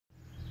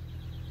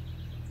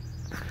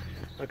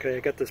Okay,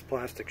 I got this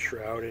plastic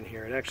shroud in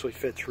here. It actually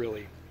fits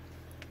really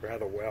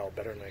rather well,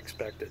 better than I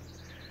expected.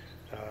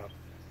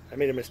 I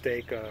made a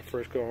mistake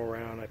first go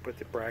around. I put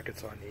the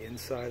brackets on the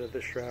inside of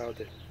the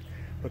shroud.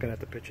 Looking at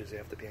the pictures, they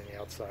have to be on the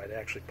outside. It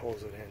actually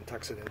pulls it in,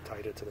 tucks it in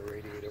tighter to the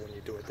radiator when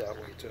you do it that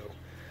way too.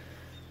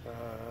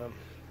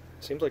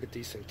 Seems like a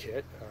decent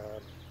kit.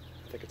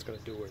 I think it's going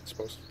to do what it's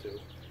supposed to do.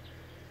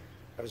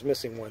 I was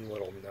missing one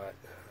little nut.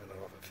 I don't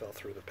know if it fell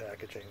through the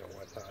packaging or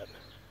whatnot.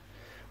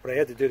 What I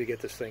had to do to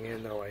get this thing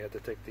in, though, I had to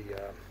take the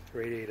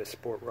radiator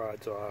support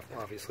rods off,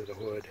 obviously the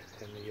hood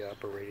and the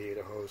upper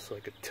radiator hose, so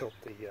I could tilt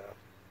the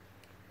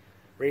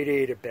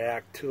radiator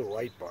back to the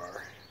light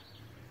bar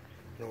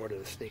in order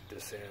to sneak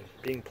this in.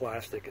 Being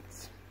plastic,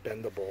 it's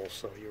bendable,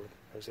 so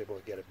I was able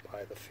to get it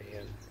by the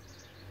fan.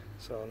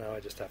 So now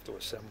I just have to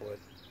assemble it.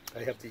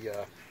 I have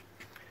the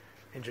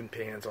engine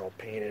pans all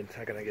painted.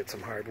 I'm going to get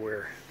some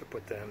hardware to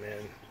put them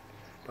in.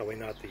 Probably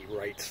not the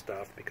right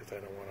stuff because I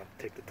don't want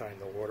to take the time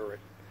to order it.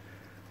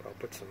 I'll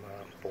put some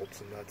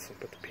bolts and nuts and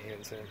put the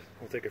pans in.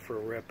 We'll take it for a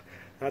rip.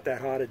 Not that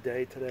hot a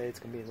day today. It's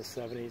going to be in the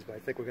 70s, but I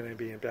think we're going to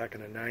be back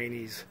in the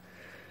 90s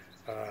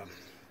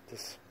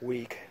this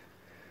week.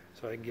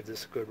 So I can give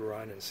this a good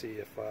run and see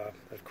if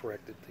I've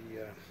corrected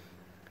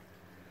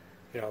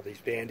the,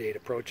 these Band-Aid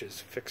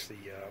approaches, fix the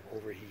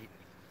overheat,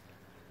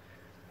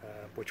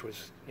 which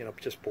was,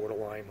 just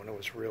borderline when it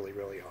was really,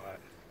 really hot.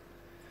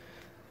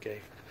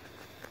 Okay.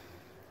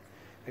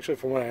 Actually,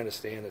 from what I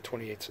understand, the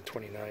 28s and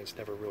 29s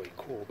never really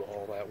cooled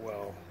all that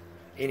well.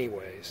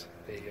 Anyways,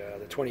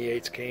 the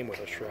 28s came with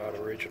a shroud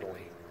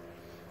originally,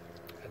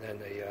 and then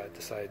they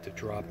decided to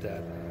drop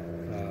that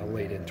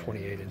late in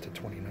 28 into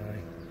 29.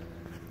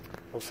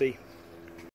 We'll see.